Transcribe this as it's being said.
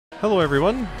Hello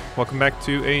everyone, welcome back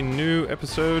to a new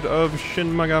episode of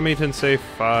Shin Megami Tensei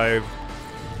 5.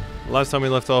 Last time we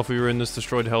left off we were in this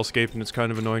destroyed hellscape and it's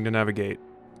kind of annoying to navigate.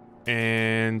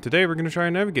 And today we're going to try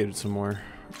and navigate it some more.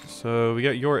 So we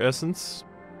got your essence,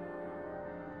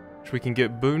 which we can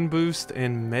get boon boost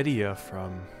and media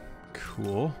from.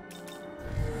 Cool.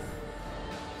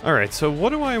 Alright, so what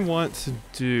do I want to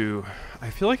do? I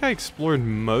feel like I explored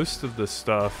most of the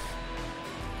stuff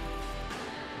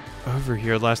over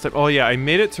here last time. Oh yeah, I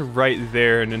made it to right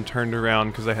there and then turned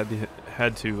around because I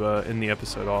had to end the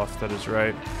episode off. That is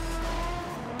right.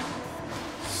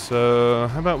 So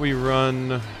how about we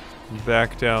run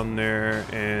back down there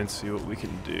and see what we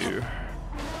can do.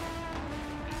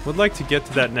 Would like to get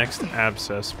to that next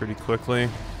abscess pretty quickly.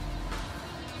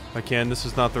 If I can. This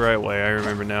is not the right way. I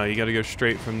remember now. You got to go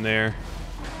straight from there.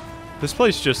 This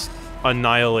place just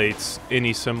annihilates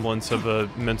any semblance of a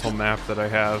mental map that I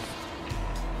have.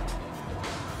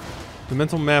 The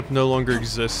mental map no longer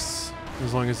exists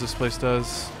as long as this place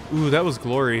does. Ooh, that was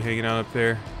glory hanging out up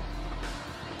there.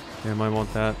 Damn, I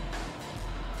want that.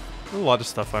 There's a lot of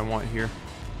stuff I want here.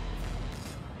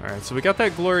 Alright, so we got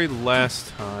that glory last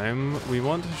time. We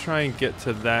want to try and get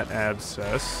to that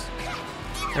abscess.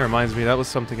 That reminds me, that was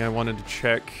something I wanted to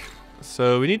check.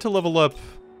 So we need to level up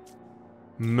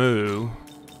Moo.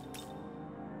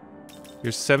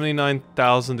 You're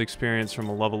 79,000 experience from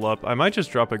a level up. I might just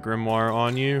drop a grimoire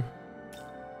on you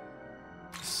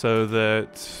so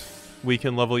that we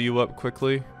can level you up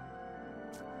quickly.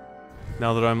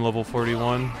 Now that I'm level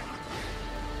 41.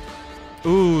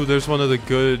 Ooh, there's one of the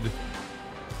good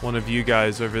one of you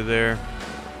guys over there.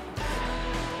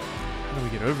 How do we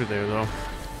get over there though?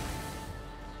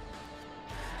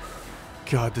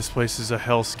 God, this place is a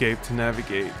hellscape to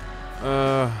navigate.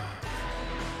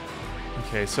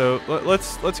 Okay, so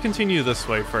let's continue this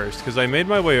way first, because I made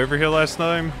my way over here last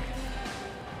time.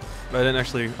 But I didn't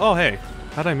actually... Oh, hey.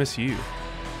 How'd I miss you?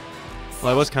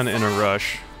 Well, I was kind of in a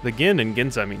rush. The Gin in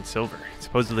Ginza means silver.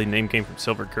 Supposedly the name came from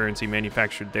silver currency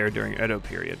manufactured there during Edo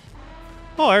period.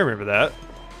 Oh, I remember that.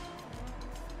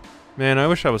 Man, I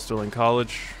wish I was still in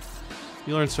college.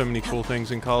 You learn so many cool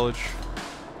things in college.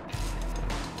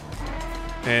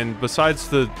 And besides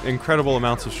the incredible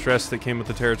amounts of stress that came with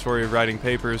the territory of writing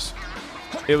papers,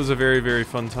 it was a very, very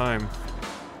fun time.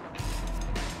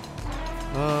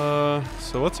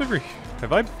 So what's over here?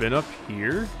 Have I been up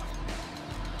here?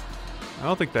 I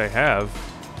don't think I have.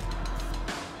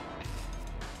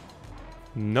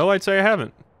 No, I'd say I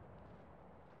haven't.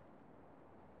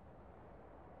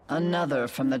 Another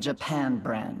from the Japan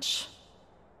branch.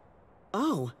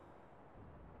 Oh.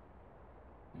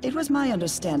 It was my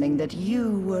understanding that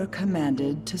you were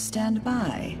commanded to stand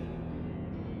by.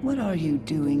 What are you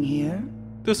doing here?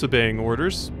 Disobeying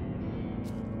orders.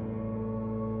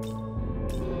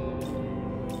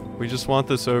 We just want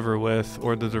this over with,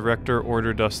 or the director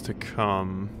ordered us to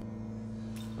come.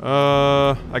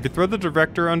 I could throw the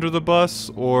director under the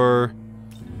bus, or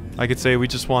I could say we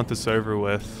just want this over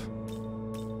with.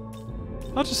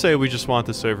 I'll just say we just want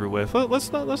this over with.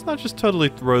 Let's not just totally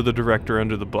throw the director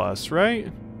under the bus,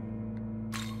 right?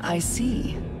 I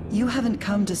see. You haven't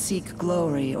come to seek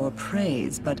glory or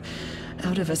praise, but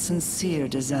out of a sincere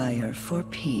desire for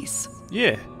peace.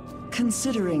 Yeah.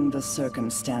 Considering the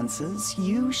circumstances,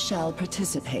 you shall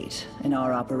participate in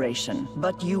our operation,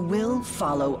 but you will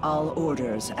follow all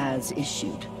orders as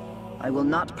issued. I will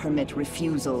not permit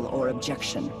refusal or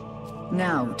objection.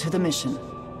 Now, to the mission.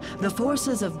 The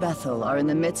forces of Bethel are in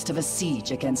the midst of a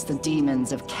siege against the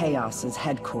demons of Chaos's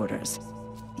headquarters.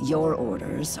 Your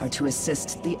orders are to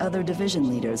assist the other division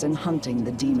leaders in hunting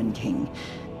the Demon King.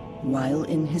 While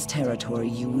in his territory,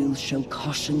 you will show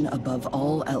caution above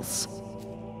all else.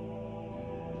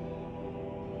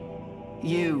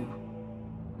 You,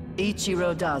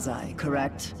 Ichiro Dazai,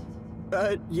 correct?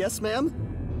 Yes, ma'am?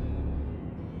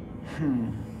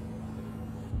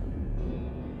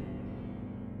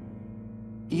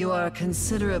 You are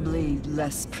considerably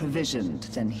less provisioned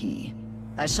than he.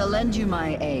 I shall lend you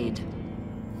my aid.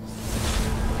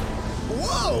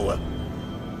 Whoa!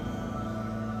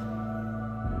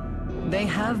 They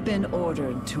have been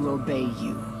ordered to obey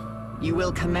you. You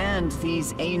will command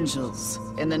these angels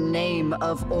in the name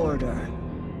of order.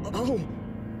 Oh,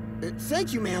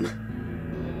 thank you,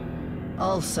 ma'am.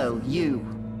 Also, you.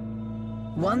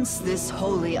 Once this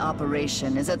holy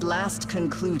operation is at last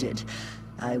concluded,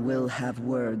 I will have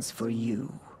words for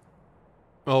you.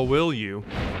 Oh, will you?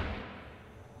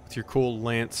 With your cool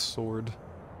lance sword.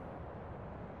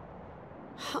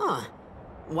 Huh.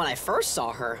 When I first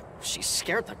saw her, she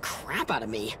scared the crap out of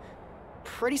me.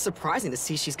 Pretty surprising to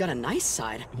see she's got a nice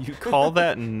side. You call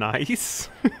that nice?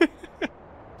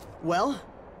 Well,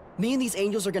 Me and these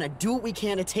angels are gonna do what we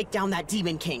can to take down that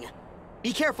Demon King.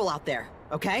 Be careful out there,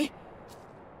 okay?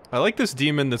 I like this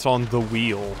demon that's on the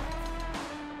wheel.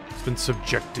 It's been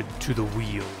subjected to the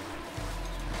wheel.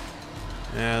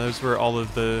 Yeah, those were all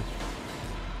of the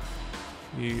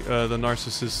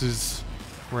narcissuses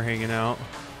were hanging out.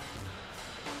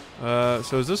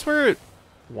 So is this where it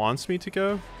wants me to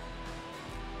go?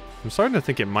 I'm starting to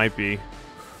think it might be.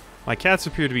 My cats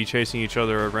appear to be chasing each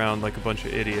other around like a bunch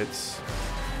of idiots.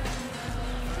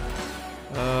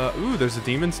 Ooh, there's a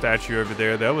demon statue over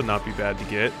there. That would not be bad to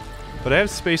get. But I have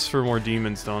space for more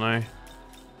demons, don't I?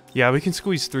 Yeah, we can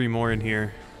squeeze 3 more in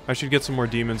here. I should get some more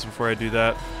demons before I do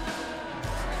that.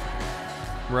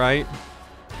 Right?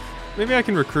 Maybe I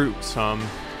can recruit some.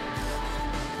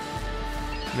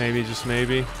 Maybe, just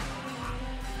maybe.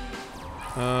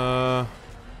 What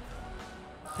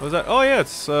was that? Oh yeah,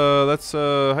 it's that's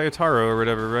Hayataro or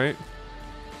whatever, right?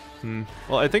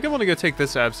 Well, I think I want to go take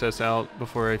this abscess out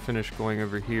before I finish going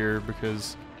over here,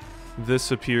 because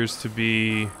this appears to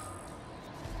be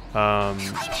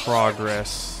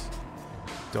progress.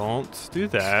 Don't do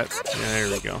that. Yeah, there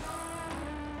we go.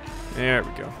 There we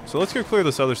go. So let's go clear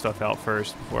this other stuff out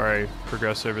first before I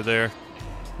progress over there,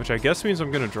 which I guess means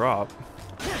I'm gonna drop.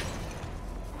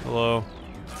 Hello.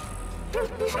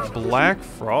 Black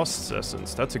Frost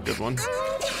Essence. That's a good one.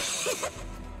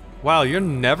 Wow, you're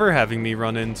never having me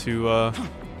run into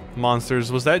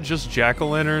monsters. Was that just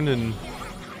Jack-o'-lantern and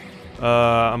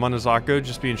Amanazako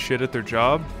just being shit at their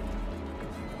job?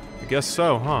 I guess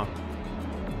so, huh?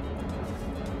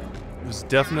 It was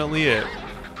definitely it.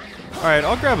 Alright,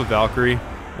 I'll grab a Valkyrie.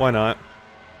 Why not?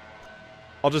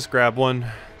 I'll just grab one.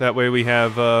 That way we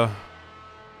have, oh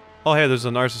hey, there's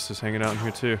a Narcissus hanging out in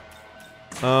here too.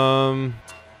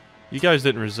 You guys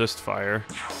didn't resist fire.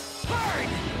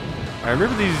 I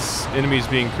remember these enemies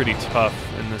being pretty tough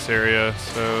in this area,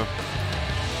 so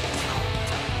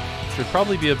should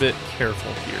probably be a bit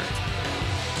careful here.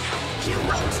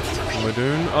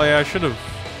 Madoon? Oh yeah, I should have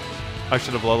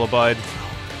lullabied.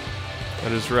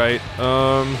 That is right.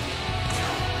 None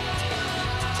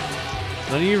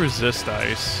of you resist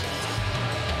ice.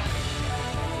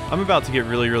 I'm about to get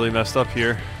really, really messed up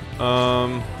here.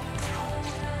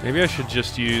 Maybe I should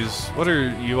just use... What are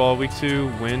you all weak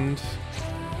to? Wind?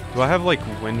 Do I have, like,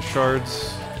 wind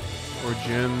shards? Or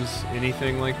gems?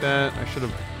 Anything like that? I should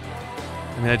have...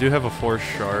 I mean, I do have a force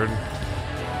shard.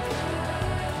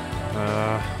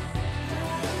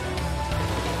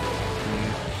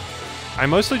 I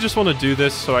mostly just want to do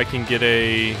this so I can get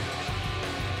a...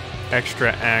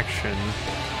 extra action.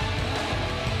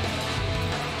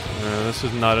 This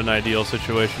is not an ideal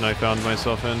situation I found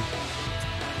myself in.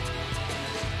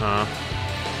 Huh.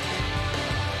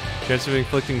 Chance of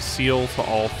inflicting seal to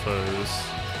all foes.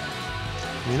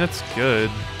 I mean, that's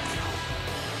good.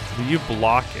 But you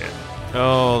block it.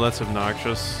 Oh, that's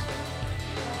obnoxious.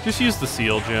 Just use the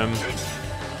seal gem.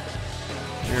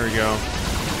 There we go.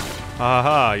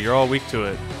 Haha, you're all weak to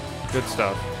it. Good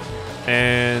stuff.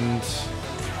 And...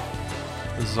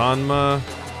 Zanma.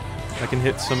 I can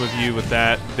hit some of you with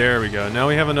that. There we go. Now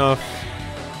we have enough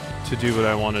to do what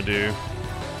I want to do.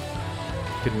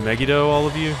 Could Megiddo all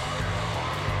of you?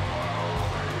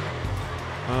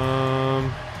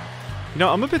 You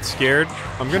know, I'm a bit scared.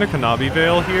 I'm gonna Kanabi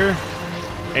Veil here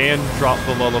and drop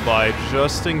the lullaby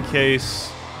just in case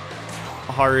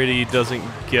Harity doesn't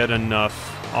get enough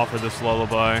off of this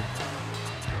lullaby.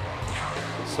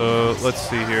 So let's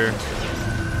see here.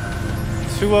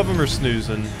 2 of them are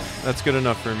snoozing. That's good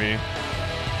enough for me.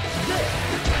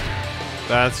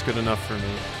 That's good enough for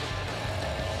me.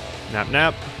 Nap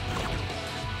nap.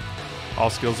 All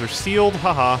skills are sealed,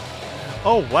 haha.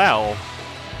 Oh, wow.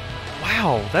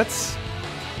 Wow, that's...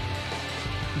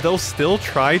 They'll still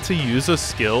try to use a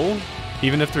skill,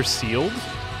 even if they're sealed?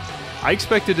 I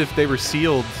expected if they were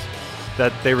sealed,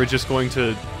 that they were just going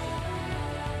to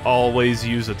always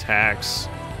use attacks.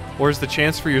 Or is the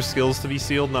chance for your skills to be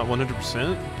sealed not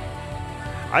 100%?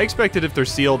 I expected if they're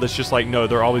sealed, it's just like, no,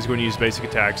 they're always going to use basic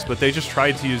attacks, but they just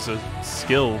tried to use a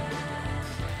skill.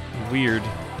 Weird.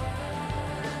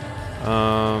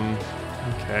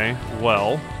 Okay,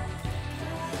 well.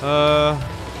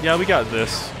 Yeah, we got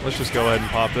this. Let's just go ahead and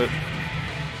pop it.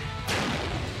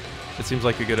 It seems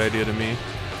like a good idea to me.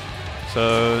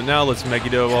 So, now let's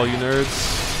Megiddo all you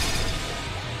nerds.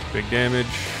 Big damage.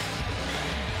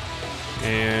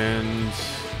 And...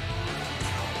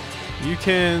 You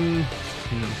can...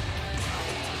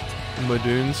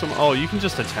 Madoon some... Oh, you can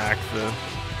just attack the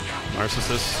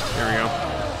Narcissus. There we go.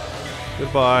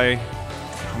 Goodbye,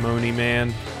 Moni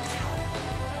Man.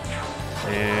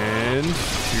 And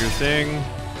do your thing.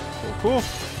 Cool, cool.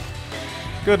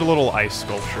 Good little ice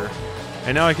sculpture.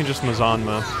 And now I can just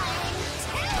Mazanma.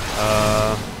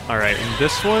 Alright, and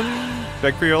this one,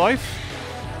 beg for your life?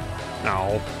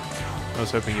 No. I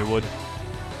was hoping you would.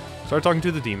 Start talking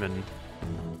to the demon.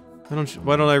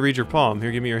 Why don't I read your palm?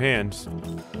 Here, give me your hand.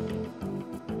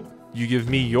 You give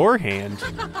me your hand?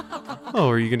 Oh,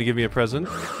 are you gonna give me a present?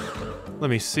 Let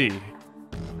me see. You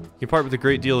can part with a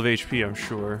great deal of HP, I'm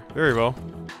sure. Very well.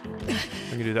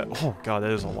 I can do that. Oh god,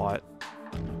 that is a lot.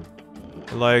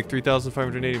 Like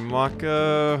 3,580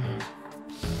 Maka.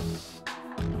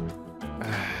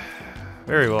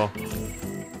 Very well.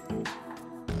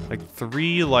 Like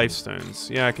 3 life stones.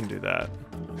 Yeah, I can do that.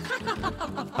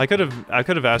 I could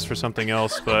have asked for something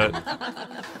else, but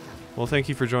well, thank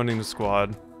you for joining the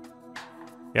squad.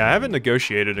 Yeah, I haven't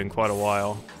negotiated in quite a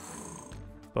while,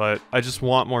 but I just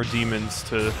want more demons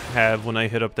to have when I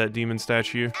hit up that demon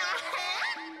statue.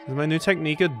 Is my new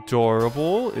technique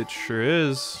adorable? It sure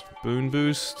is. Boon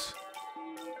boost.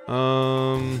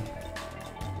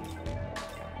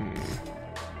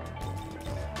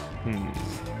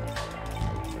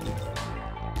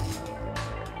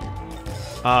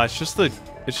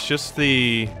 It's just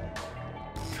the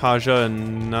Kaja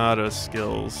and Nada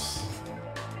skills.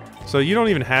 So you don't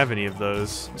even have any of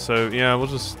those. So yeah, we'll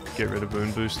just get rid of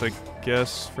Boon Boost, I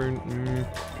guess.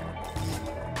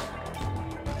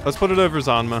 Let's put it over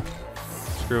Zanma.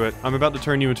 Screw it. I'm about to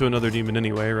turn you into another demon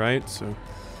anyway, right? So.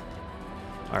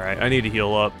 Alright, I need to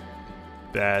heal up.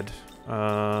 Bad.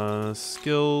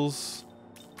 Skills.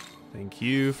 Thank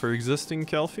you for existing,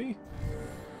 Kelfie.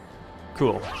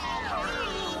 Cool.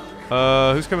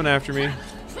 Who's coming after me?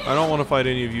 I don't want to fight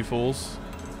any of you fools.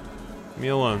 Leave me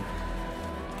alone.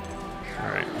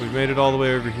 Alright, we've made it all the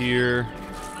way over here.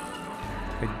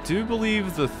 I do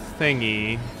believe the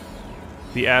thingy,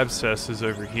 the Abcesses, is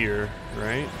over here,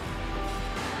 right?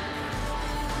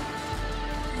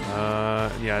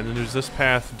 Yeah, and then there's this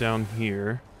path down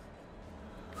here,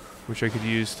 which I could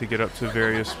use to get up to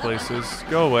various places.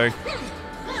 Go away.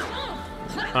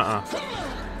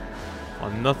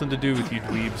 Want nothing to do with you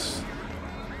dweebs.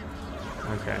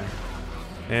 Okay.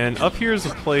 And up here is a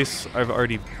place I've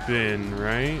already been,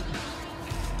 right?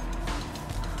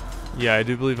 Yeah, I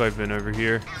do believe I've been over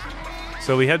here.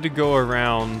 So we had to go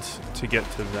around to get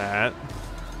to that.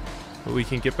 But we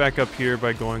can get back up here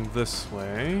by going this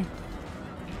way.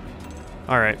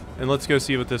 Alright, and let's go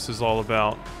see what this is all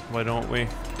about. Why don't we?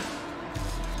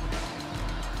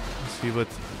 Let's see what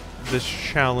this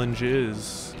challenge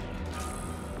is.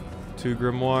 2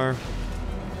 Grimoire.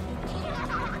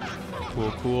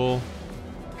 Cool, cool.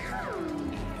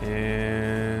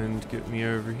 And get me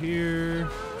over here.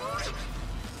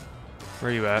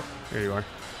 Where are you at? There you are.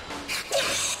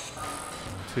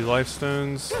 2 life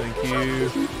stones, thank you.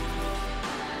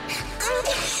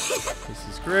 This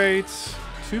is great.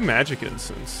 2 magic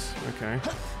incense. Okay.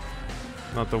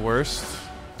 Not the worst.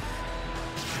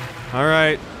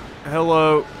 Alright.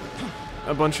 Hello.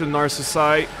 A bunch of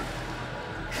narcissi.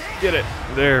 Get it.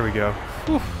 There we go.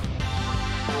 Whew.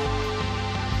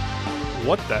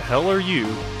 What the hell are you?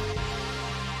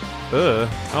 I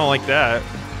don't like that.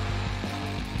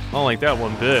 I don't like that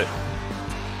one bit.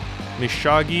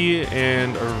 Mishagi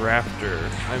and a raptor.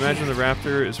 I imagine the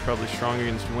raptor is probably strong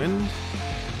against wind.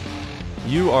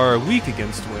 You are weak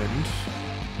against wind.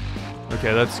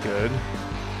 Okay, that's good.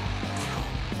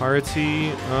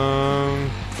 Harati,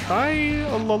 try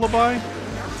a lullaby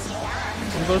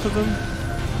on both of them.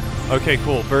 Okay,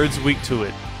 cool. Bird's weak to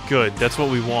it. Good, that's what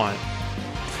we want.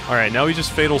 Alright, now we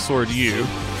just Fatal Sword you.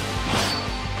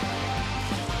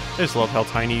 I just love how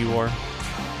tiny you are.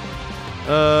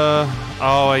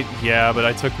 Yeah, but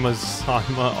I took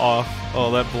Mazanma off.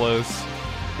 Oh, that blows.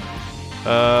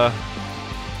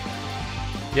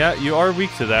 Yeah, you are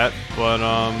weak to that, but,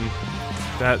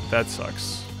 that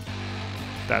sucks.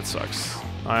 That sucks.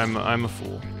 I'm a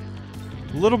fool.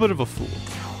 A little bit of a fool.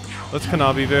 Let's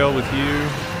Kanabi Veil with you.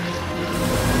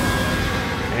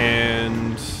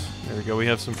 And there we go, we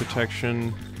have some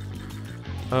protection.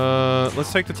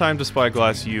 Let's take the time to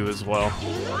Spyglass you as well.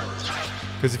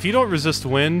 Because if you don't resist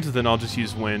wind, then I'll just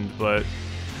use wind, but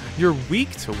you're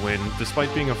weak to wind,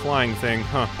 despite being a flying thing,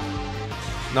 huh?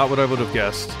 Not what I would have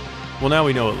guessed. Well, now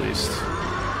we know at least.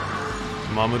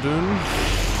 Mamadun.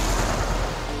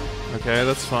 Okay,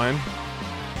 that's fine.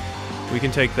 We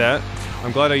can take that.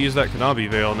 I'm glad I used that Kanabi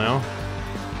Veil now.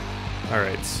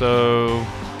 Alright, so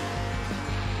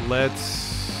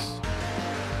let's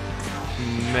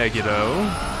Megiddo.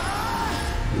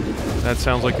 That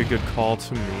sounds like a good call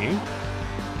to me.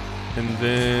 And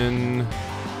then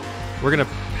we're gonna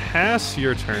pass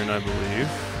your turn, I believe.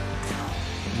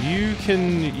 You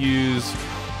can use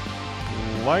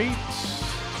light.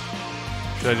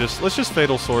 Should I just... Let's just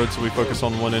Fatal Sword so we focus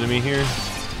on one enemy here.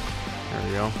 There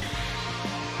we go.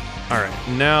 Alright,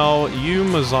 now you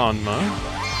Mazanma.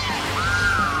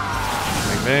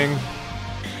 Bang bang.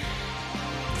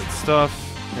 Good stuff.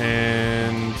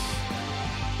 And...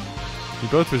 You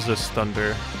both resist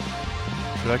Thunder.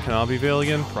 Should I Kanabi Veil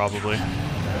again? Probably.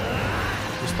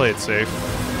 Just play it safe.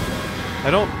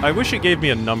 I wish it gave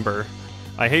me a number.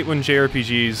 I hate when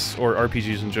JRPGs, or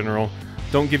RPGs in general,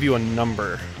 don't give you a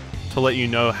number to let you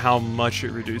know how much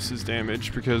it reduces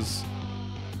damage, because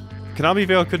Kanabi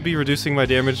Veil could be reducing my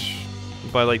damage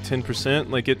by like 10%.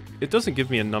 Like, it doesn't give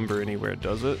me a number anywhere,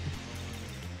 does it?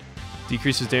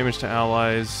 Decreases damage to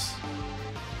allies.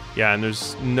 Yeah, and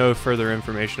there's no further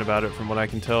information about it from what I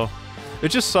can tell. It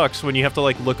just sucks when you have to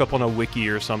like look up on a wiki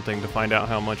or something to find out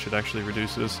how much it actually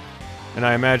reduces. And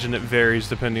I imagine it varies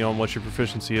depending on what your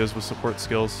proficiency is with support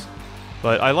skills.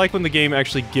 But I like when the game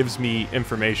actually gives me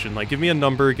information. Like, give me a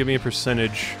number, give me a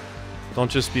percentage.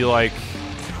 Don't just be like,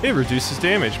 it reduces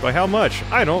damage. By how much?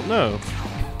 I don't know.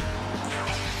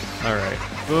 Alright,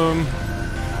 boom.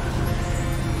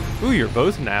 Ooh, you're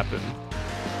both napping.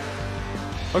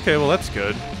 Okay, well that's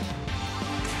good.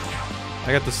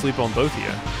 I got to sleep on both of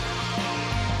you.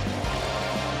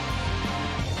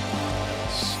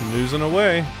 Snoozing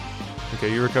away.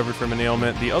 Okay, you recovered from an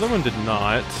ailment. The other one did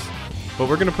not. But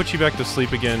we're gonna put you back to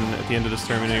sleep again at the end of this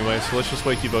turn anyway, so let's just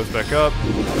wake you both back up.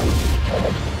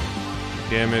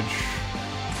 Damage.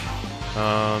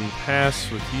 Pass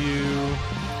with you.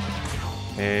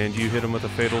 And you hit him with a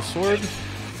Fatal Sword.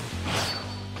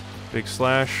 Big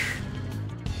Slash.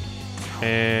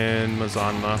 And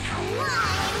Mazanma.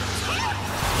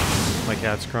 My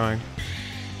cat's crying.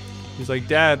 He's like,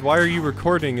 Dad, why are you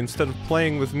recording instead of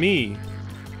playing with me?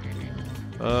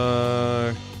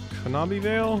 Kanabi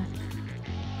Veil?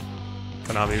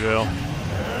 Kanabi Veil.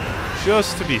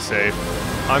 Just to be safe.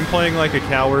 I'm playing like a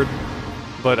coward,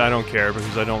 but I don't care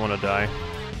because I don't want to die.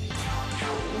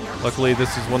 Luckily,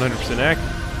 this is 100%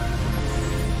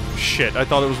 accurate. Shit, I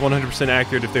thought it was 100%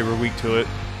 accurate if they were weak to it.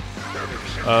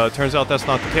 Turns out that's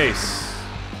not the case.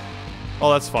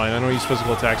 Oh, that's fine. I don't use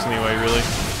physical attacks anyway, really.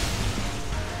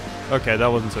 Okay, that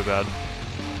wasn't so bad.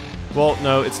 Well,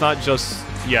 no, it's not just...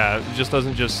 Yeah, it just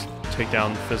doesn't just take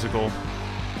down physical.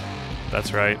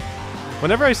 That's right.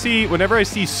 Whenever I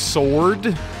see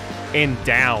sword and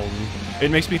down, it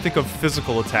makes me think of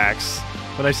physical attacks.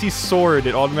 When I see sword,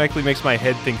 it automatically makes my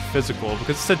head think physical,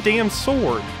 because it's a damn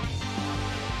sword.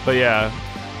 But yeah,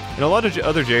 in a lot of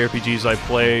other JRPGs I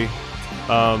play,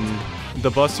 the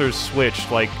buffs are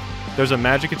switched. Like, there's a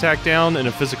magic attack down and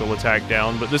a physical attack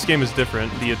down, but this game is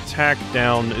different. The attack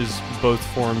down is both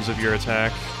forms of your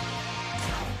attack,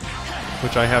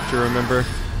 which I have to remember.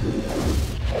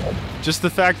 Just the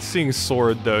fact of seeing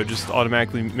sword, though, just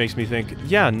automatically makes me think,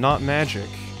 yeah, not magic.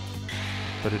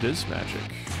 But it is magic.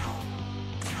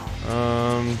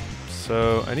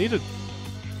 So I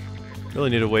really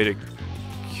need a way to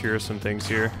cure some things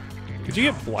here. Could you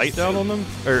get blight down on them?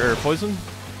 Or poison?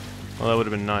 Well, that would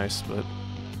have been nice, but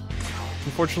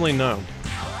unfortunately, no.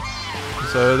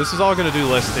 So this is all going to do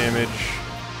less damage.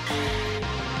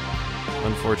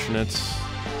 Unfortunate.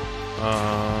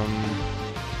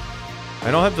 I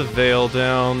don't have the veil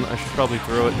down. I should probably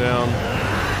throw it down.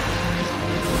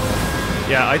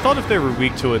 Yeah, I thought if they were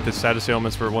weak to it, the status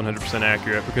ailments were 100%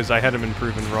 accurate, because I hadn't been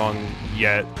proven wrong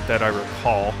yet, that I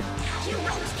recall.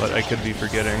 But I could be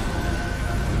forgetting.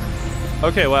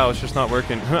 Okay, wow, it's just not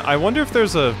working. I wonder if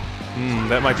there's a...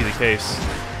 that might be the case.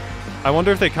 I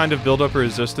wonder if they kind of build up a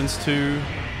resistance to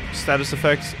status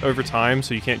effects over time,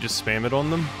 so you can't just spam it on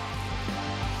them.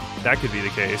 That could be the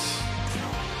case.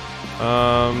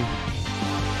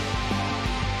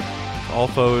 All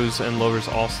foes and lowers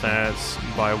all stats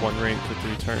by 1 rank for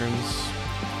 3 turns.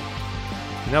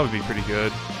 And that would be pretty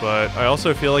good, but I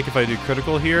also feel like if I do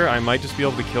critical here, I might just be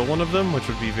able to kill one of them, which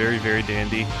would be very, very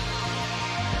dandy.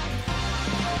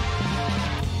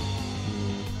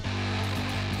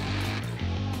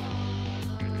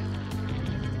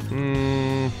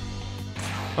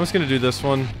 I'm just gonna do this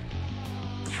one.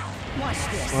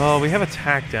 Well, we have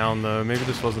attack down, though. Maybe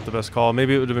this wasn't the best call.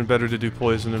 Maybe it would have been better to do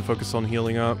poison and focus on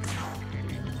healing up.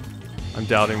 I'm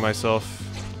doubting myself.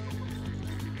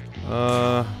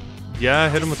 Yeah,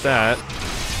 hit him with that.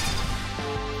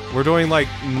 We're doing, like,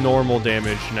 normal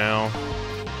damage now.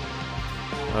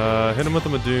 Hit him with the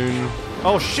Madoon.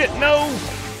 Oh, shit, no!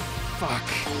 Fuck.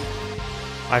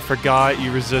 I forgot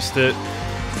you resist it.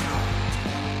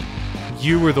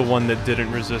 You were the one that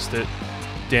didn't resist it.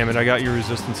 Damn it, I got your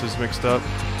resistances mixed up.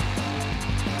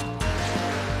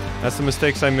 That's the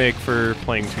mistakes I make for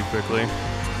playing too quickly.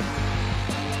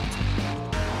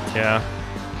 Yeah.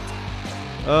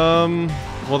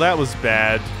 Well, that was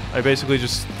bad. I basically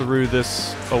just threw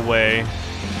this away.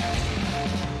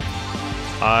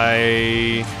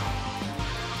 I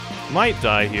might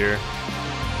die here.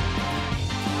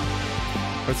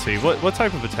 Let's see, what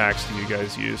type of attacks do you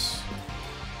guys use?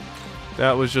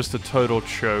 That was just a total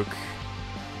choke.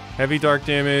 Heavy dark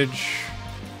damage,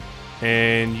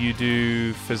 and you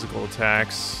do physical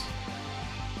attacks.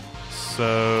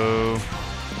 So,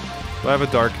 do I have a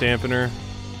dark dampener?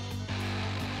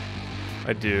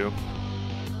 I do.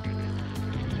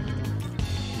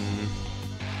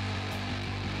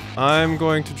 I'm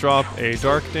going to drop a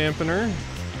dark dampener.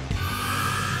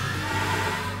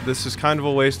 This is kind of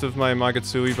a waste of my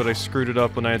Magatsui, but I screwed it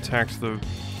up when I attacked the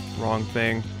wrong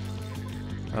thing.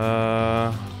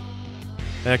 And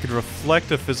I could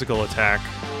reflect a physical attack.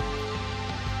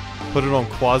 Put it on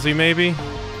Quasi, maybe?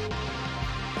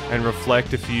 And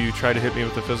reflect if you try to hit me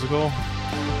with the physical.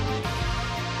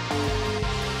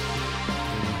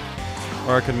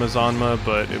 Or I could Mazanma,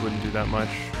 but it wouldn't do that much.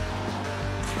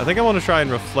 I think I want to try and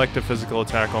reflect a physical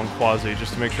attack on Quasi,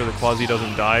 just to make sure that Quasi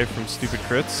doesn't die from stupid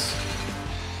crits.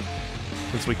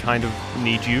 Since we kind of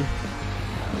need you.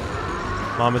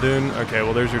 Mamadoon? Okay,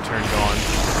 well there's your turn gone.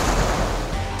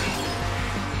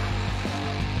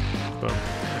 Boom.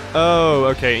 Oh,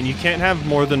 okay, and you can't have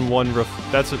more than one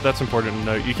that's important to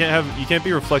note. You can't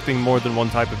be reflecting more than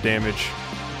one type of damage.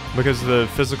 Because the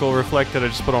physical reflect that I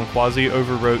just put on Quasi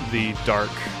overwrote the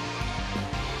dark.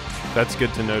 That's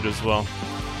good to note as well.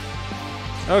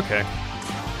 Okay.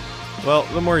 Well,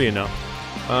 the more you know.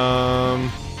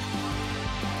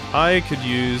 I could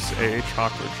use a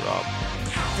chocolate drop.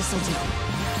 This'll do.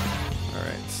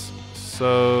 Alright.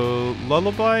 So,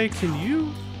 Lullaby, can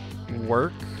you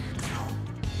work?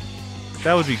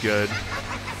 That would be good.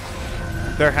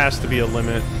 There has to be a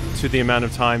limit to the amount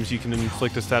of times you can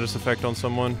inflict a status effect on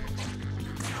someone.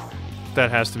 That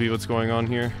has to be what's going on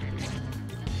here.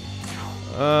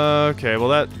 Okay, well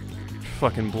that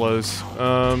fucking blows.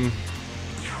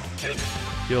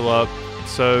 Heal up.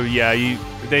 So yeah,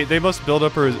 they must build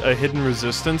up a hidden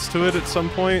resistance to it at some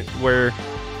point, where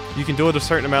you can do it a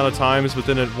certain amount of times, but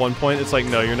then at one point it's like,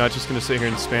 no, you're not just gonna sit here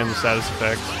and spam the status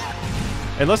effect.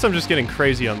 Unless I'm just getting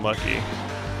crazy unlucky.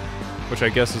 Which I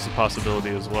guess is a possibility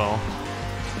as well.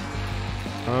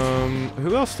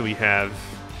 Who else do we have?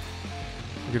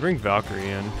 We could bring Valkyrie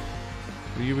in.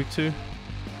 What are you weak to?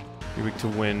 You're weak to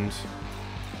wind.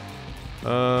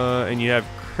 And you have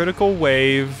Critical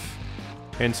Wave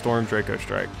and Storm Draco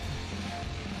Strike.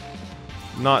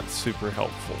 Not super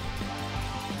helpful.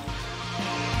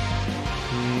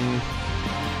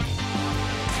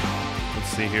 Let's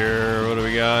see here. What do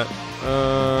we got?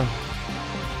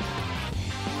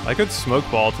 I could Smoke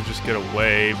Ball to just get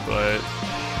away, but...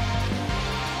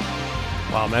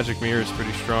 Wow, Magic Mirror is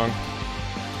pretty strong.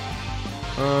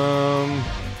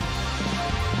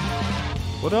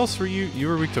 What else were you? You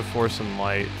were weak to Force and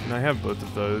Light, and I have both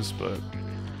of those, but...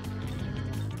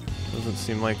 Doesn't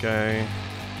seem like I...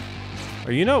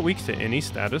 Are you not weak to any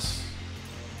status?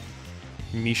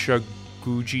 Misha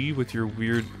Guji with your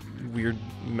weird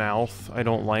mouth I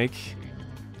don't like.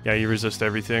 Yeah, you resist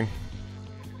everything.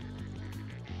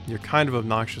 You're kind of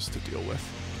obnoxious to deal with.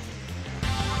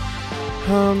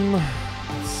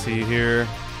 Let's see here.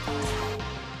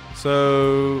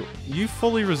 So, you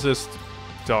fully resist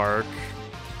dark.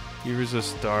 You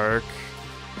resist dark.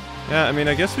 Yeah, I mean,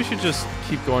 I guess we should just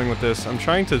keep going with this. I'm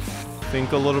trying to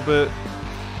think a little bit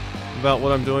about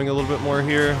what I'm doing a little bit more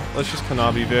here. Let's just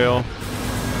Kanabi Veil.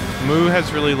 Mu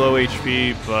has really low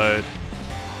HP, but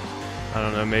I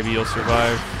don't know, maybe you'll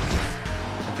survive.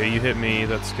 Okay, you hit me,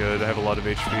 that's good. I have a lot of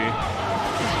HP.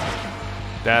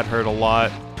 That hurt a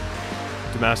lot.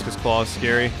 Damascus Claw is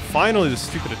scary. Finally, the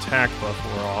stupid attack buff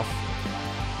wore off.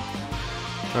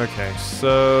 Okay,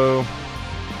 so...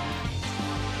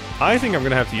 I think I'm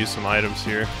gonna have to use some items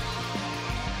here.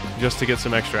 Just to get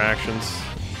some extra actions.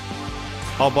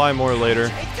 I'll buy more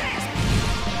later.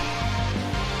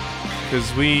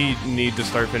 Because we need to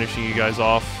start finishing you guys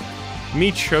off.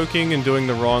 Me choking and doing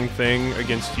the wrong thing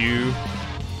against you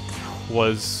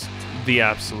was the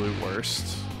absolute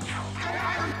worst.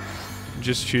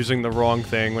 Just choosing the wrong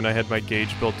thing when I had my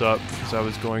gauge built up because I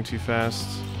was going too fast.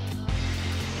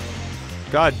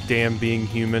 God damn being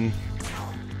human.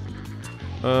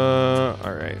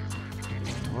 Alright.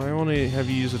 Do I want to have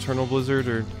you use Eternal Blizzard,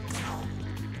 or...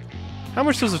 How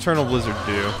much does Eternal Blizzard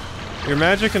do? Your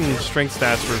magic and strength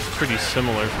stats were pretty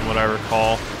similar from what I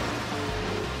recall.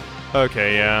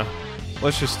 Okay, yeah.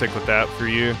 Let's just stick with that for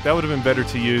you. That would have been better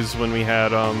to use when we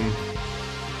had,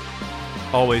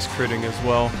 always critting as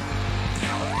well.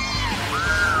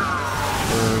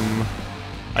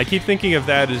 I keep thinking of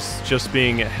that as just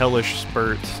being a hellish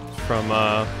spurt from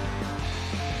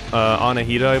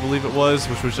Anahita, I believe it was,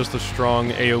 which was just a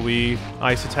strong AoE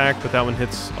ice attack, but that one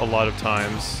hits a lot of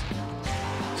times,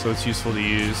 so it's useful to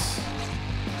use.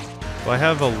 Do I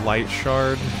have a light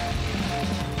shard?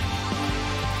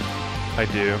 I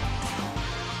do.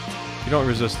 You don't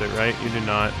resist it, right? You do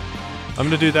not. I'm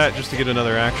gonna do that just to get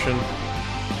another action.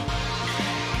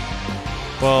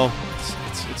 Well,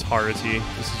 it's Harity.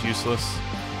 This is useless.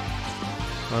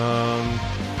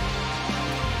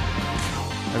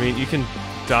 I mean, you can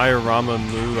Diorama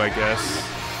Mu, I guess.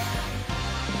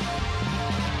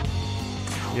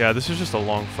 Yeah, this is just a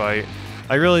long fight.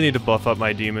 I really need to buff up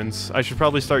my demons. I should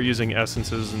probably start using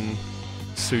essences and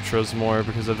sutras more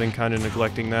because I've been kind of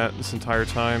neglecting that this entire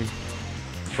time.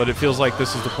 But it feels like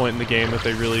this is the point in the game that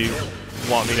they really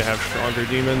want me to have stronger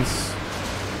demons.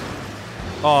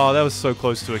 Oh, that was so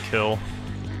close to a kill.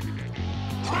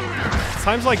 It's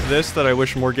times like this that I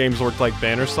wish more games worked like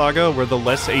Banner Saga, where the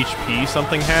less HP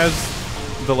something has,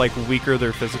 the like weaker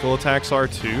their physical attacks are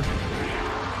too.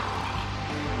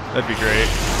 That'd be great.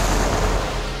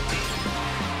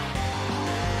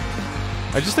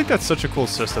 I just think that's such a cool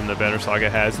system that Banner Saga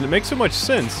has, and it makes so much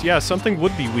sense. Yeah, something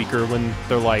would be weaker when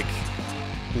they're like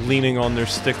leaning on their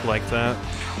stick like that.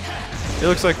 It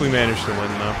looks like we managed to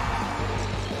win though.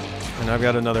 And I've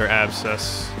got another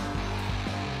Abcess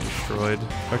destroyed.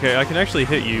 Okay, I can actually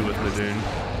hit you with Madoon.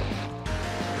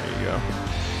 There you go.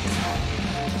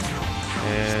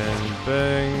 And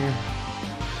bang.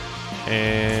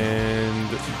 And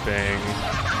bang.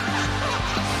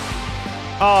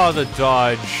 Oh, the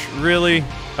dodge. Really?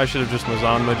 I should have just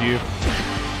Mazanma'd you.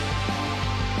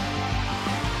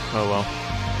 Oh well.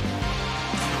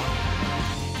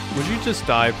 Would you just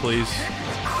die, please?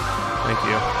 Thank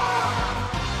you.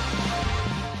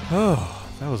 Oh,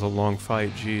 that was a long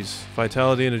fight, jeez.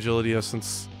 Vitality and agility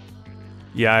essence.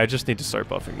 Yeah, I just need to start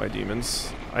buffing my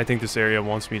demons. I think this area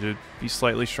wants me to be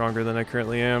slightly stronger than I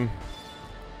currently am.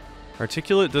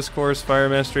 Articulate, Discourse, Fire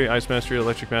Mastery, Ice Mastery,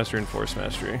 Electric Mastery, and Force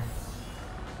Mastery.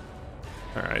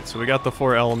 Alright, so we got the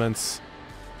 4 elements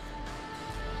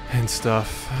and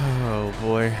stuff. Oh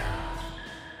boy.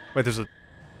 Wait, there's a...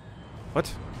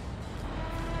 What?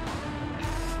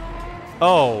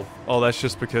 Oh, that's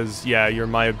just because, yeah, you're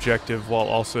my objective while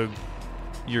also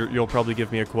you'll probably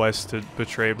give me a quest to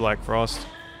betray Black Frost.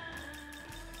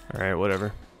 Alright,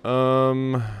 whatever.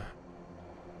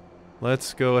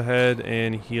 Let's go ahead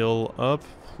and heal up,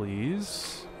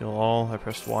 please. Heal all. I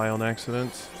pressed Y on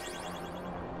accident.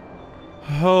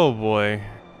 Oh boy.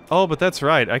 Oh, but that's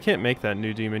right. I can't make that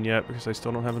new demon yet because I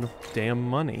still don't have enough damn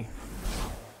money.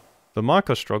 The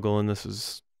Maka struggle in this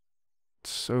is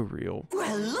so real.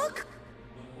 Well, look.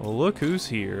 Well, look who's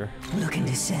here. Looking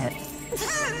to set.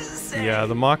 Yeah,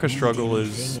 the Maka struggle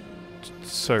is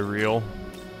so real.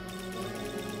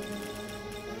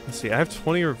 Let's see, I have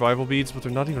 20 revival beads, but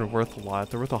they're not even worth a lot.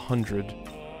 They're worth 100.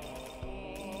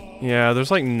 Yeah,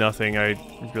 there's like nothing I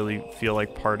really feel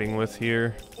like parting with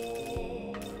here.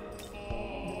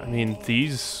 I mean,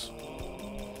 these...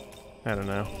 I don't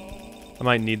know. I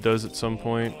might need those at some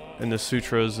point. And the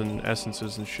sutras and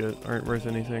essences and shit aren't worth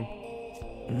anything.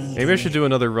 Maybe I should do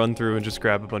another run through and just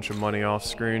grab a bunch of money off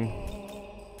screen.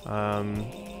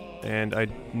 And I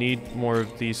need more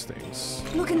of these things.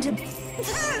 Looking to...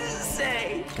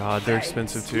 God, they're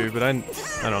expensive too, but I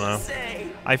don't know.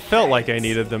 I felt like I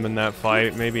needed them in that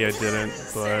fight. Maybe I didn't,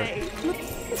 but...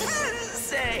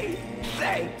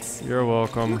 You're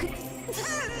welcome.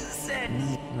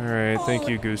 Alright, thank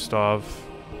you, Gustav.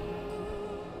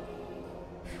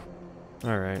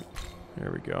 Alright,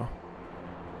 there we go.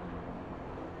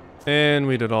 And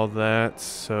we did all that,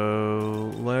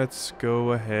 so let's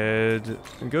go ahead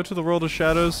and go to the World of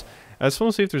Shadows. I just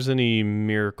want to see if there's any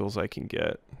miracles I can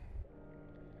get.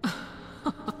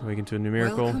 Awaken to a new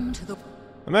miracle.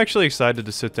 I'm actually excited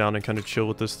to sit down and kind of chill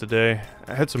with this today.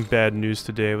 I had some bad news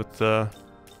today with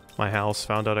my house.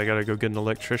 Found out I gotta go get an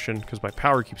electrician because my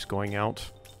power keeps going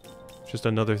out. Just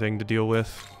another thing to deal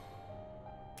with.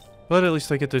 But at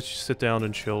least I get to sit down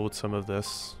and chill with some of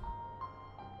this.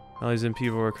 Allies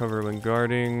MP will recover when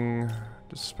guarding.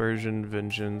 Dispersion,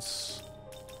 Vengeance.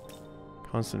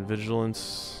 Constant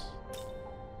Vigilance.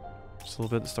 Just a little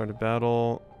bit at the start of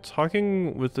battle.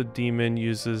 Talking with the demon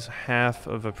uses half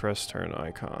of a press turn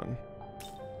icon.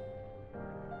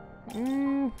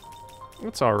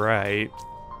 That's alright.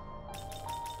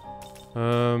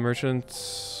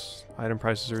 Merchants. Item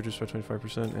prices are reduced by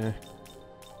 25%. Eh.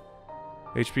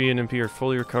 HP and MP are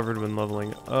fully recovered when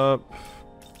leveling up.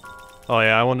 Oh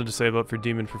yeah, I wanted to save up for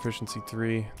Demon Proficiency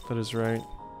 3. That is right.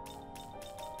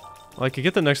 Well, I could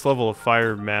get the next level of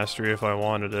Fire Mastery if I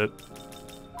wanted it.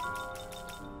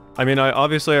 I mean,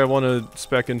 obviously I want to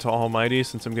spec into Almighty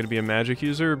since I'm going to be a magic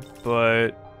user,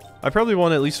 but I probably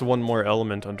want at least one more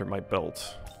element under my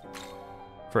belt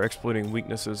for exploiting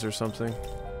weaknesses or something.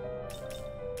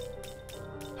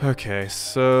 Okay,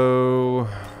 so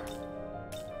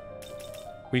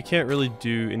we can't really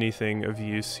do anything of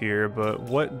use here, but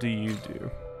what do you do?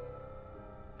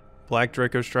 Black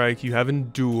Draco Strike, you have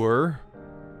Endure.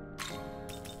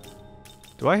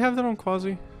 Do I have that on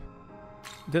Quasi?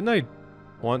 Didn't I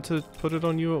want to put it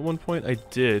on you at one point? I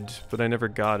did, but I never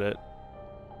got it.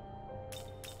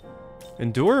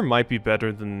 Endure might be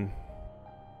better than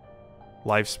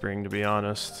Lifespring, to be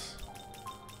honest.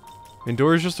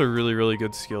 Endure is just a really, really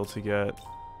good skill to get.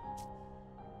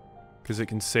 Because it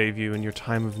can save you in your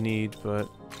time of need, but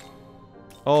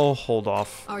I'll hold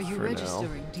off. Are you for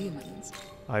registering now. demons?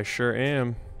 I sure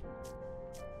am.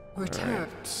 Return.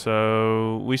 Alright,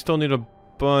 so we still need a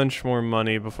bunch more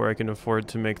money before I can afford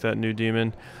to make that new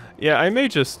demon. Yeah, I may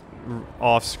just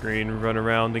off-screen run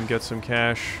around and get some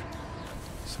cash.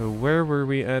 So where were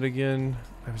we at again?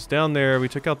 I was down there, we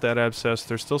took out that Abcess.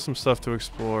 There's still some stuff to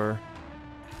explore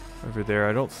over there.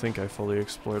 I don't think I fully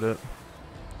explored it.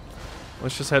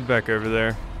 Let's just head back over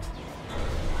there.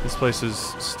 This place is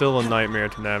still a nightmare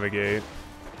to navigate.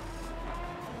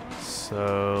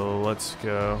 So let's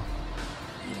go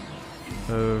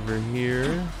over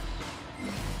here.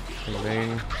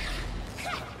 Bang.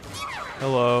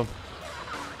 Hello.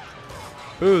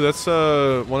 Ooh, that's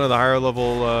one of the higher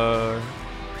level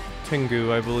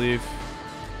Tengu, I believe.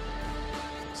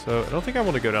 So I don't think I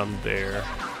want to go down there.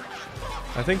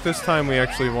 I think this time we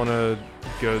actually want to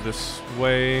go this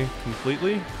way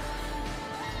completely.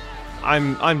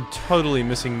 I'm totally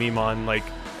missing Mimon like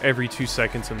every 2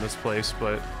 seconds in this place,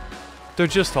 but they're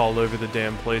just all over the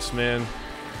damn place, man.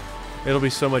 It'll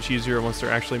be so much easier once they're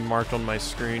actually marked on my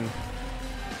screen.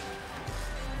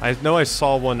 I know I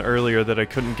saw one earlier that I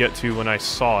couldn't get to when I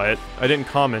saw it. I didn't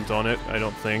comment on it, I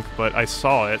don't think, but I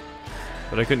saw it.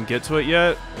 But I couldn't get to it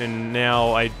yet, and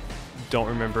now I don't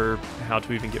remember how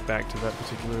to even get back to that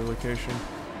particular location.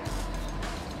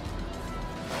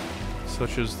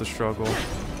 Such is the struggle.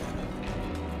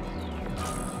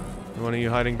 One of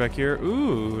you hiding back here?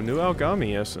 Ooh, new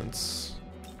Algami essence.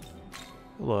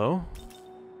 Hello.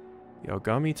 The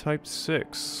Algami type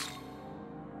 6.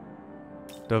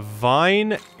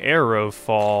 Divine Arrow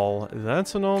Fall.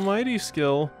 That's an almighty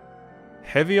skill.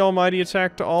 Heavy almighty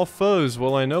attack to all foes.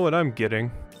 Well, I know what I'm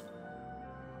getting.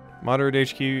 Moderate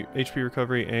HP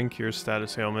recovery and cure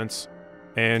status ailments.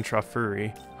 And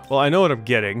Trafuri. Well, I know what I'm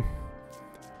getting.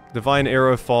 Divine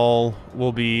Arrow Fall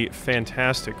will be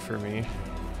fantastic for me.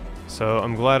 So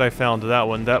I'm glad I found that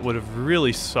one. That would have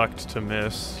really sucked to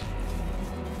miss.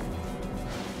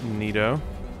 Neato.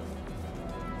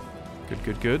 Good,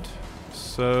 good, good.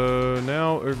 So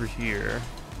now over here.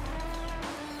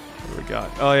 What do we got?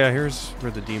 Oh yeah, here's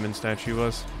where the demon statue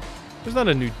was. There's not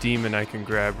a new demon I can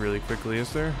grab really quickly,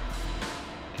 is there?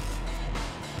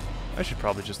 I should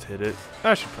probably just hit it.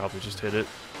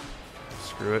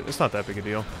 Screw it. It's not that big a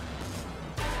deal.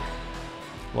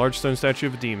 Large stone statue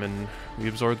of a demon. We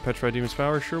absorb the petrified demon's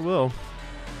power? Sure will.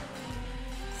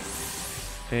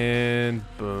 And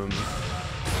boom.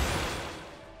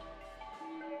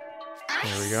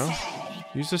 There we go.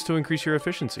 Use this to increase your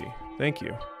efficiency. Thank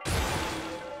you.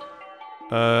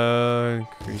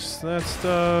 Increase that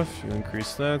stuff. You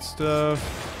increase that stuff.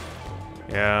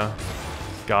 Yeah.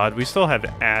 God, we still have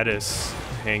Addis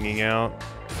hanging out.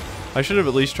 I should have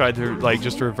at least tried to, like,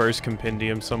 just reverse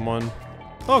compendium someone.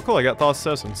 Oh, cool, I got Thaw's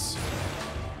Essence.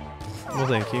 Well,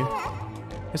 thank you.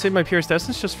 I saved my Purest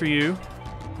Essence just for you.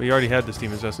 But you already had this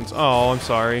Demon's Essence. Oh, I'm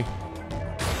sorry.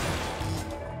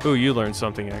 Ooh, you learned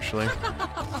something, actually.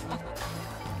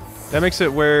 That makes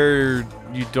it where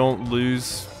you don't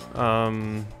lose,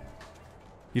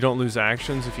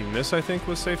 actions if you miss, I think,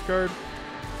 with Safeguard.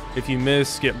 If you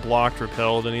miss, get blocked,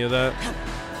 repelled, any of that.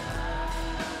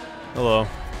 Hello.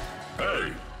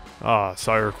 Hey. Ah,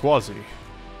 Sire Quasi.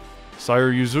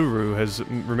 Sire Yuzuru has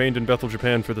remained in Bethel,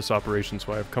 Japan for this operation,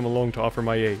 so I have come along to offer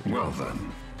my aid. Well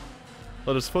then.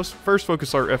 Let us first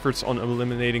focus our efforts on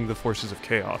eliminating the forces of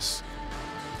chaos.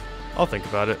 I'll think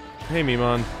about it. Hey,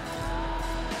 Mimon.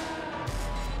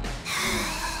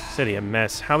 City a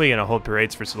mess. How are we gonna hold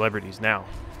parades for celebrities now?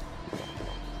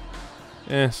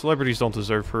 Celebrities don't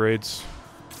deserve parades.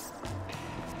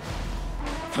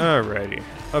 Alrighty.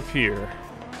 Up here.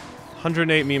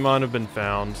 108 Mimon have been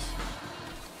found.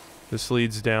 This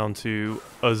leads down to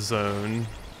a zone.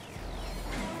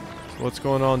 So what's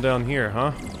going on down here,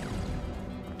 huh?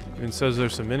 It says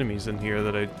there's some enemies in here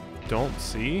that I don't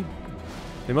see.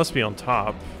 They must be on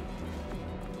top.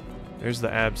 There's the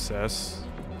Abcess.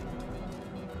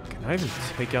 Can I even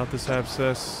take out this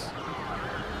abscess?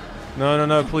 No, no,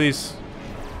 no, please.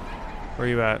 Where are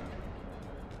you at?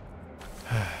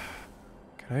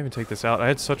 Can I even take this out? I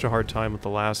had such a hard time with the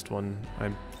last one.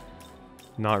 I'm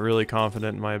not really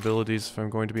confident in my abilities, if I'm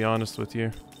going to be honest with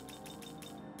you.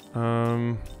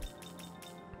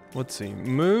 Let's see.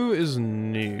 Moo is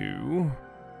new.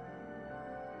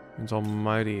 It's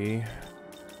almighty.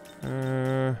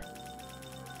 I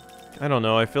don't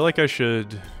know. I feel like I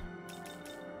should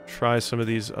try some of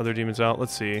these other demons out.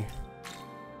 Let's see.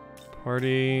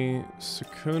 Party.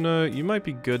 Sukuna, you might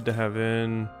be good to have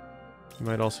in. You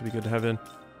might also be good to have in.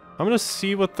 I'm gonna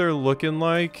see what they're looking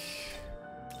like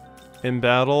in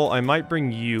battle. I might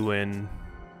bring you in.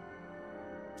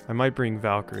 I might bring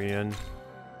Valkyrie in.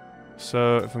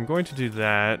 So if I'm going to do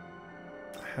that,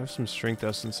 I have some strength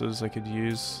essences I could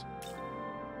use.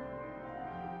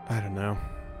 I don't know.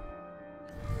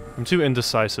 I'm too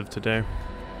indecisive today.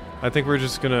 I think we're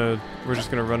just gonna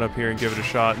run up here and give it a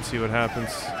shot and see what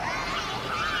happens.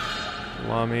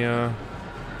 Lamia.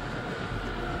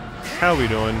 How we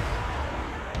doing?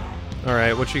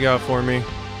 Alright, what you got for me?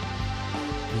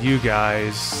 You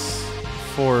guys.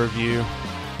 4 of you.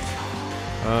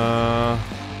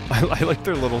 I like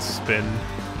their little spin.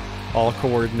 All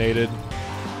coordinated.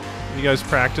 You guys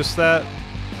practice that?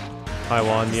 Hi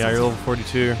Juan, yeah, you're level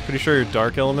 42. Pretty sure you're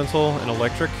dark elemental and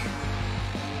electric.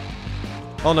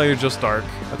 Oh no, you're just dark.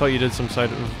 I thought you did some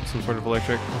sort of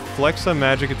electric. Flex a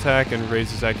magic attack and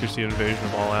raises accuracy and evasion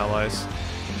of all allies.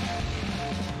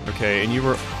 Okay, and you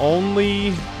were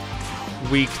only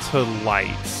weak to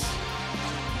light.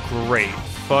 Great.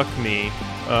 Fuck me.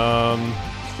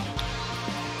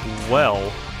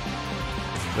 Well,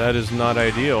 that is not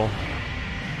ideal,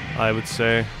 I would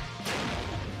say.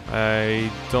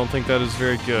 I don't think that is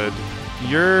very good.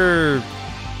 You're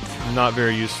not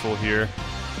very useful here.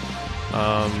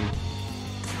 I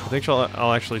think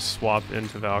I'll actually swap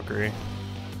into Valkyrie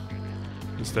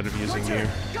instead of using you.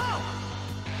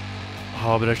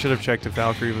 Oh, but I should have checked if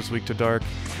Valkyrie was weak to dark.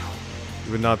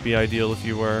 It would not be ideal if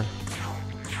you were.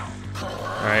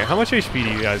 Alright, how much HP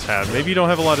do you guys have? Maybe you don't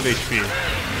have a lot of HP.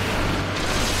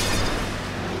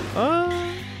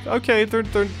 Okay, they're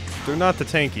not the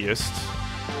tankiest.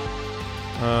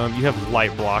 You have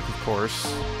light block, of course.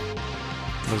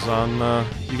 Mazanma.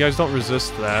 You guys don't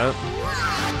resist that.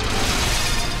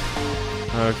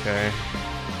 Okay.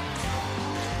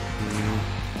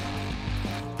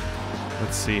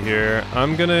 Let's see here.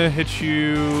 I'm gonna hit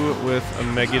you with a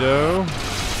Megiddo. I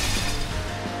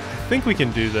think we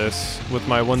can do this with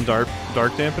my one dark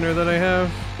dampener that I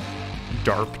have.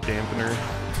 Dark dampener.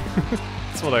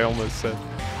 That's what I almost said.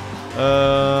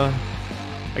 I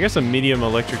guess a medium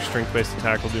electric strength-based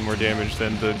attack will do more damage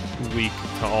than the weak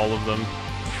to all of them.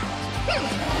 There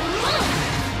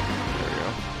we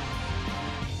go.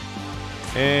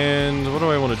 And what do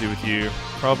I want to do with you?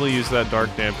 Probably use that dark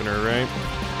dampener, right?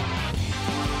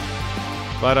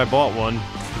 Glad I bought one,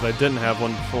 because I didn't have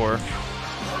one before.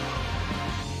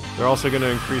 They're also going to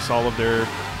increase all of their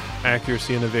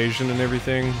accuracy and evasion and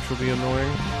everything, which will be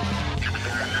annoying.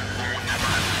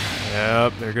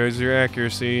 Yep, there goes your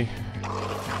accuracy.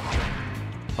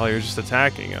 Oh, you're just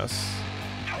attacking us.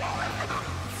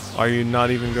 Are you not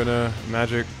even gonna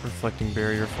magic reflecting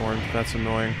barrier form? That's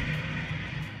annoying.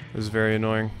 It was very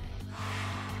annoying.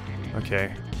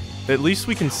 Okay. At least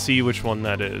we can see which one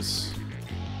that is.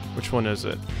 Which one is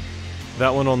it?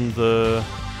 That one on the...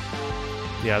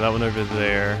 Yeah, that one over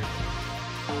there.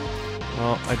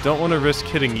 Well, I don't want to risk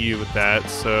hitting you with that,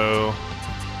 so...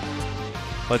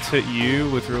 Let's hit you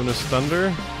with Ruinous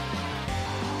Thunder.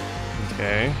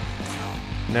 Okay.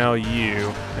 Now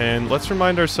you. And let's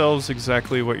remind ourselves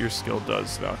exactly what your skill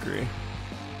does, Valkyrie.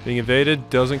 Being evaded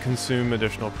doesn't consume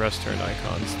additional press turn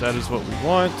icons. That is what we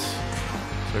want.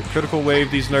 So critical wave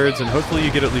these nerds, and hopefully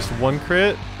you get at least one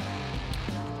crit.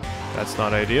 That's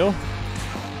not ideal.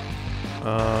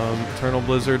 Eternal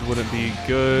Blizzard wouldn't be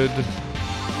good.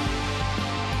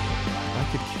 I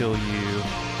could kill you.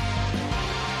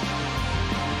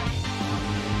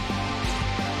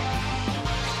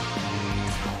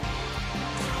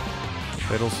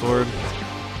 Fatal Sword.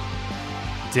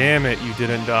 Damn it, you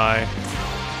didn't die.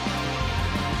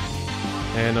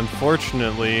 And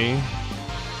unfortunately,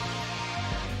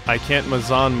 I can't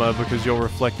Mazanma because you'll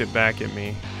reflect it back at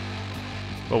me.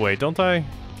 Oh wait, don't I?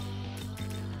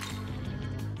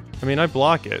 I mean, I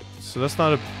block it, so that's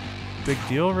not a big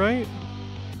deal, right?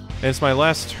 And it's my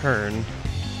last turn.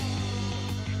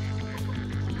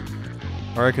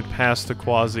 Or I could pass to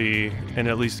Quasi and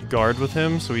at least guard with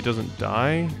him so he doesn't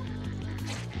die.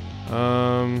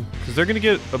 Because they're gonna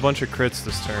get a bunch of crits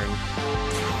this turn.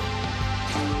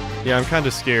 Yeah, I'm kind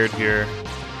of scared here.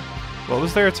 What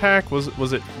was their attack? Was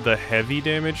it the heavy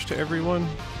damage to everyone?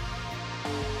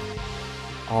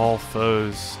 All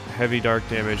foes. Heavy dark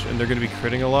damage. And they're going to be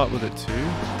critting a lot with it too?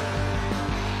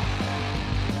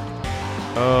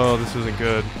 Oh, this isn't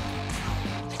good.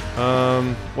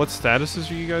 What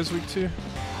statuses are you guys weak to?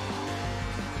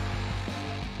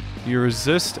 You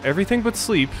resist everything but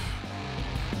sleep.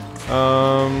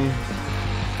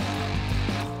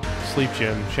 Sleep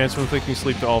gem. Chance of inflicting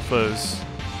sleep to all foes.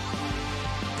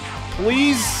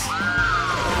 Please?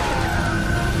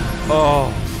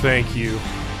 Oh, thank you.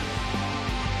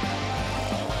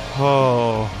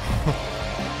 Oh.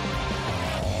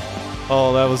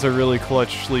 Oh, that was a really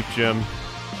clutch sleep gem.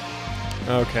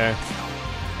 Okay.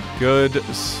 Good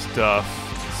stuff.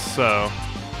 So,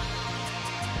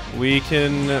 we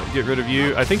can get rid of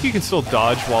you. I think you can still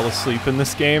dodge while asleep in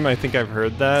this game. I think I've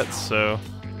heard that, so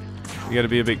you gotta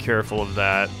be a bit careful of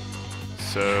that.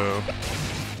 So,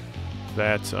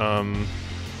 that,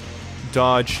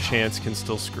 dodge chance can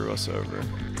still screw us over.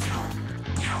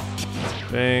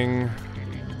 Bang.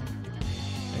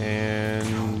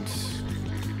 And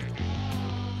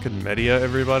could media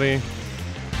everybody.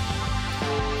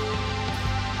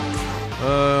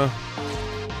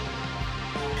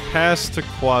 Pass to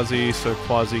Quasi, so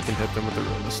Quasi can hit them with the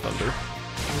Ruinous Thunder.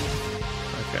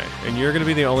 Okay, and you're gonna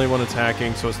be the only one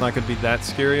attacking, so it's not gonna be that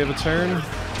scary of a turn.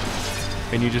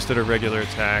 And you just did a regular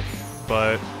attack,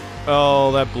 but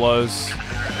oh, that blows.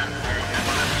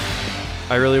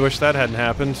 I really wish that hadn't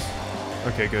happened.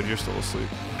 Okay, good, you're still asleep.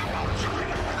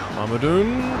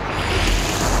 Mamadun.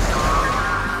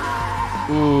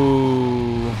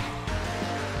 Ooh.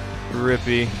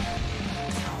 Rippy.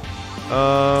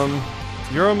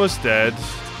 You're almost dead.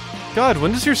 God,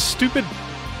 when does your stupid...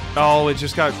 Oh, it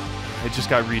just got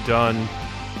redone.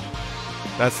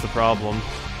 That's the problem.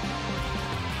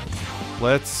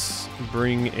 Let's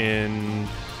bring in...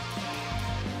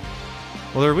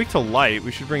 Well, they're weak to light.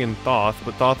 We should bring in Thoth,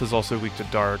 but Thoth is also weak to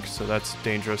dark, so that's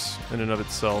dangerous in and of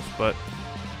itself, but...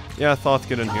 Yeah, Thoth,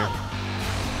 get in here.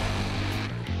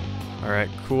 Alright,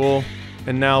 cool.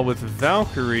 And now with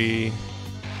Valkyrie,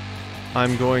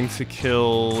 I'm going to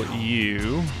kill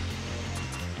you.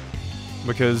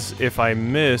 Because if I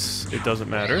miss, it doesn't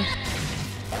matter.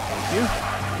 Thank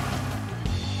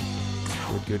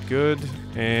you. Good, good, good.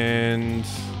 And...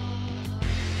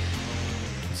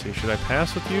 Let's see, should I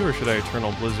pass with you or should I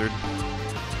Eternal Blizzard?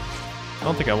 I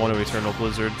don't think I want to Eternal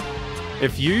Blizzard.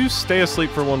 If you stay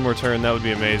asleep for one more turn, that would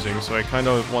be amazing, so I kind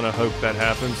of want to hope that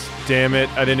happens. Damn it,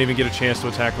 I didn't even get a chance to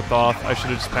attack with Thoth. I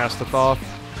should have just passed the Thoth.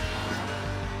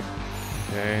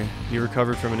 Okay, you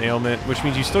recovered from an ailment, which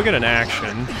means you still get an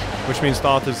action, which means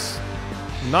Thoth is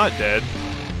not dead.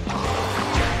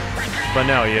 But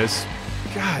now he is.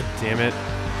 God damn it.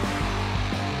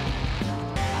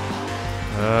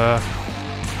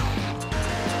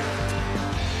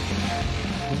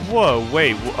 Whoa,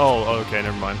 wait, oh, okay,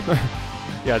 never mind.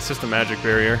 Yeah, it's just a magic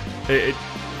barrier.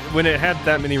 When it had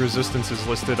that many resistances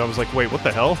listed, I was like, wait, what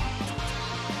the hell?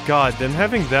 God, then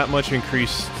having that much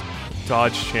increased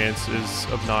dodge chance is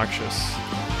obnoxious.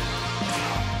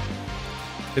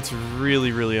 It's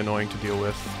really, really annoying to deal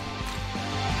with.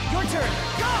 Your turn,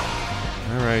 go!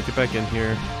 Alright, get back in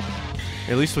here.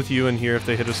 At least with you in here, if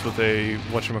they hit us with a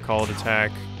whatchamacallit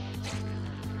attack,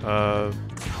 a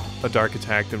dark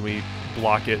attack, then we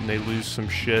block it and they lose some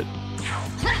shit.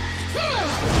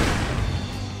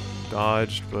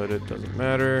 Dodged, but it doesn't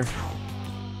matter.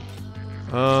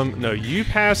 No, you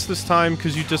passed this time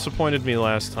because you disappointed me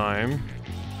last time.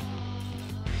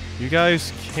 You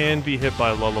guys can be hit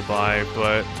by Lullaby,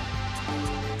 but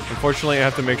unfortunately I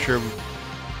have to make sure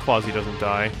Quasi doesn't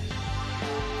die.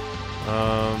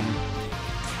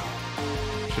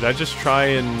 Should I just try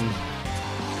and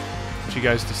put you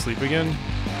guys to sleep again?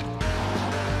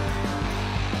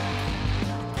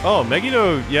 Oh,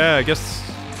 Megiddo, yeah, I guess...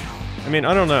 I mean,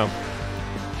 I don't know.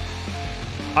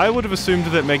 I would have assumed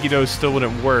that Megiddo still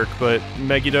wouldn't work, but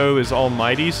Megiddo is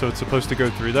almighty, so it's supposed to go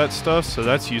through that stuff, so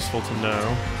that's useful to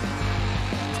know.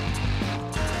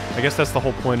 I guess that's the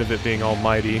whole point of it being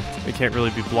almighty. It can't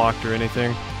really be blocked or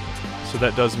anything, so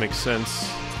that does make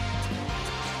sense.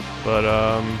 But,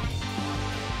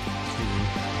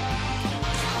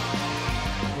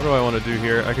 what do I want to do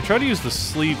here? I could try to use the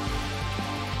sleep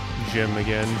gem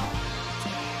again.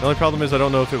 The only problem is I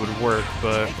don't know if it would work,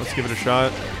 but let's give it a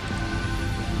shot.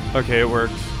 Okay, it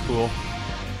worked. Cool.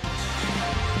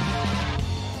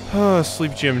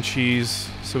 Sleep gem cheese,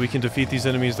 so we can defeat these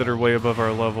enemies that are way above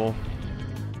our level.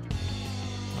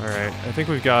 Alright, I think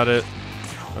we've got it.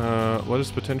 What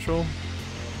is potential?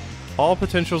 All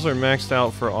potentials are maxed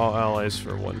out for all allies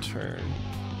for one turn.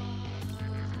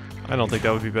 I don't think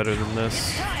that would be better than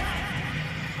this.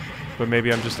 but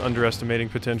maybe I'm just underestimating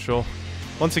potential.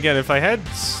 Once again, if I had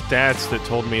stats that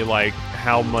told me, like,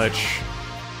 how much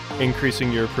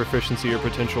increasing your proficiency or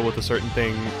potential with a certain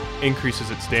thing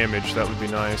increases its damage, that would be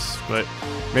nice. But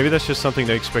maybe that's just something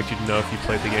they expect you to know if you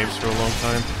played the games for a long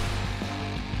time.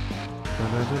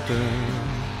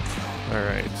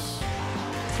 Alright.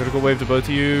 Critical wave to both of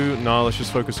you. Nah, let's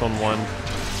just focus on one.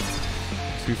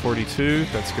 242,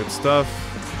 that's good stuff.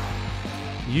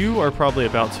 You are probably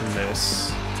about to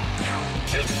miss.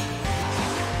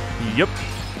 Yep.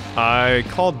 I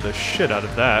called the shit out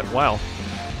of that. Wow.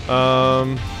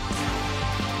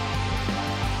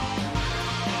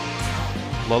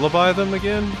 Lullaby them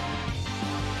again?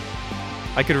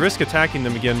 I could risk attacking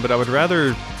them again, but I would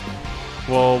rather...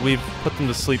 Well, we've put them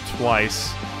to sleep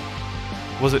twice.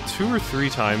 Was it 2 or 3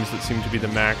 times that seemed to be the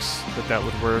max that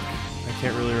would work? I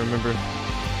can't really remember.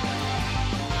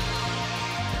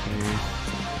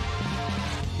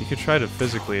 You could try to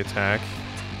physically attack.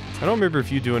 I don't remember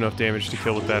if you do enough damage to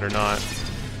kill with that or not.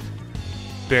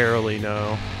 Barely,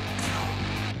 no.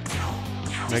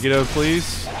 Negative,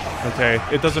 please? Okay,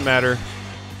 it doesn't matter.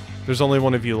 There's only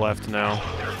one of you left now.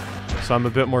 So I'm a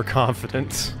bit more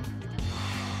confident.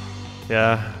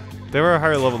 Yeah, they were a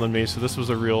higher level than me, so this was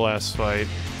a real-ass fight.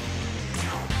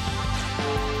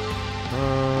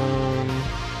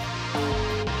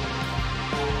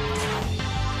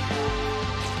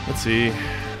 Let's see.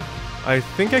 I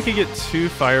think I could get 2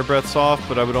 fire breaths off,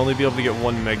 but I would only be able to get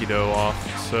 1 Megiddo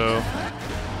off, so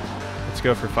let's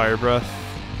go for fire breath.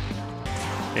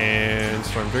 And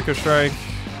Storm Draco Strike.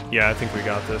 Yeah, I think we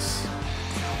got this.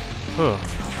 Huh.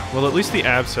 Well, at least the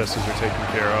Abcesses are taken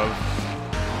care of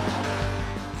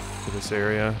for this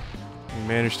area. We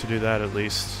managed to do that at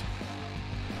least.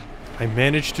 I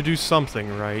managed to do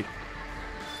something right.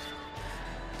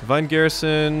 Divine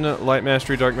Garrison, Light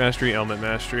Mastery, Dark Mastery, Element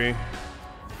Mastery.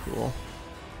 Cool.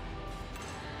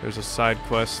 There's a side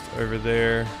quest over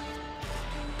there.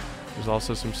 There's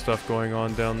also some stuff going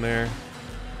on down there.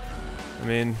 I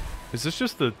mean, is this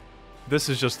just the... This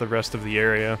is just the rest of the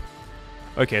area.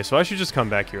 Okay, so I should just come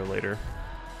back here later.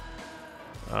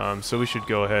 So we should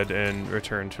go ahead and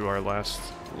return to our last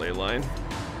ley line.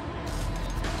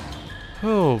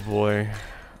 Oh boy.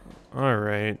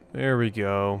 Alright, there we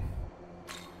go.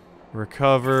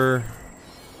 Recover.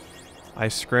 I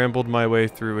scrambled my way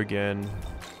through again.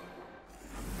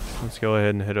 Let's go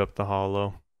ahead and hit up the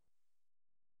hollow.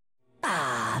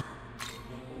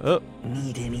 Oh,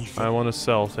 Need anything? I want to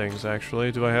sell things,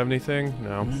 actually. Do I have anything?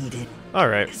 No.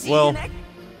 Alright, well,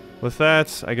 with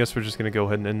that, I guess we're just going to go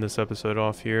ahead and end this episode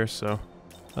off here, so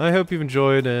I hope you've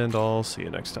enjoyed, and I'll see you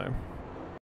next time.